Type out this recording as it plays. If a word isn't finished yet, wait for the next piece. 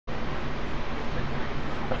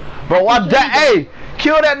Bro, why that? Hey,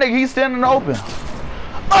 kill that nigga. He's standing in the open.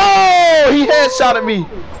 Oh, he headshot at me.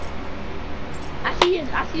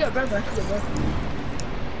 I see your brother.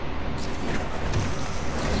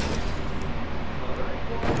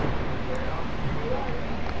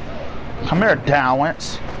 Come here,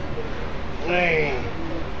 Downs. Dang.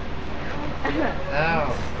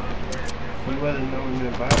 Ow. We wasn't knowing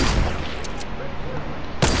about it.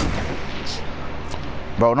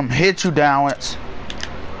 Bro, them hit you, Downs.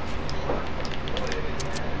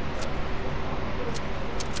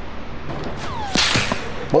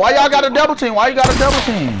 But why y'all got a double team? Why you got a double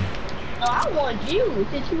team? No, I want you,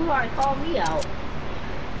 since you already called me out.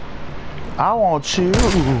 I want you.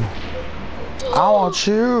 I want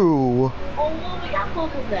you. Oh, what we got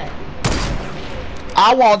close with that?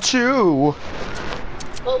 I want you.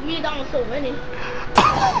 Oh, me and Donald still winning.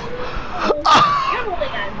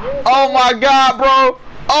 Oh my god, bro.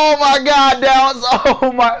 Oh my god, Downs.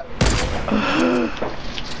 Oh my.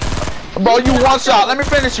 Bro, you one shot. Let me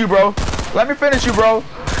finish you, bro. Let me finish you, bro.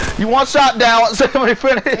 You one shot down. Let me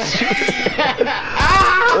finish you.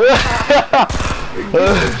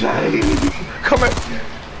 Come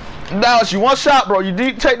here. Downs, you one shot, bro. You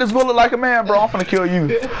deep take this bullet like a man, bro. I'm finna kill you.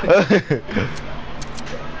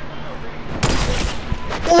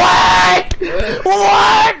 What?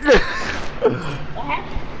 What?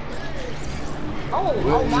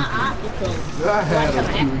 Oh, my eyes are closed. I had to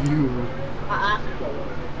kill you. My eyes are closed.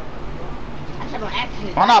 I have an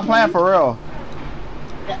accident. I'm not playing for real.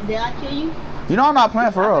 Did I kill you? You know I'm not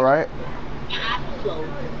playing for real, right? My eyes are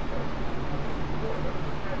closed.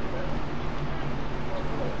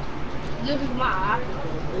 This is my eyes are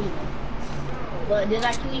closed. But did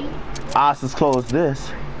I kill you? Eyes is closed.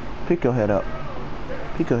 This. Pick your head up.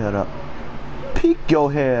 Peek your head up. Peek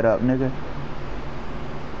your head up, nigga.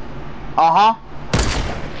 Uh-huh.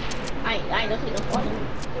 I ain't gonna take no fall damage.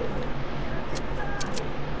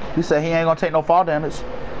 He said he ain't gonna take no fall damage.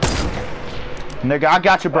 Nigga, I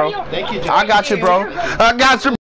got you, bro. Thank you, John. I got you, bro. I got you.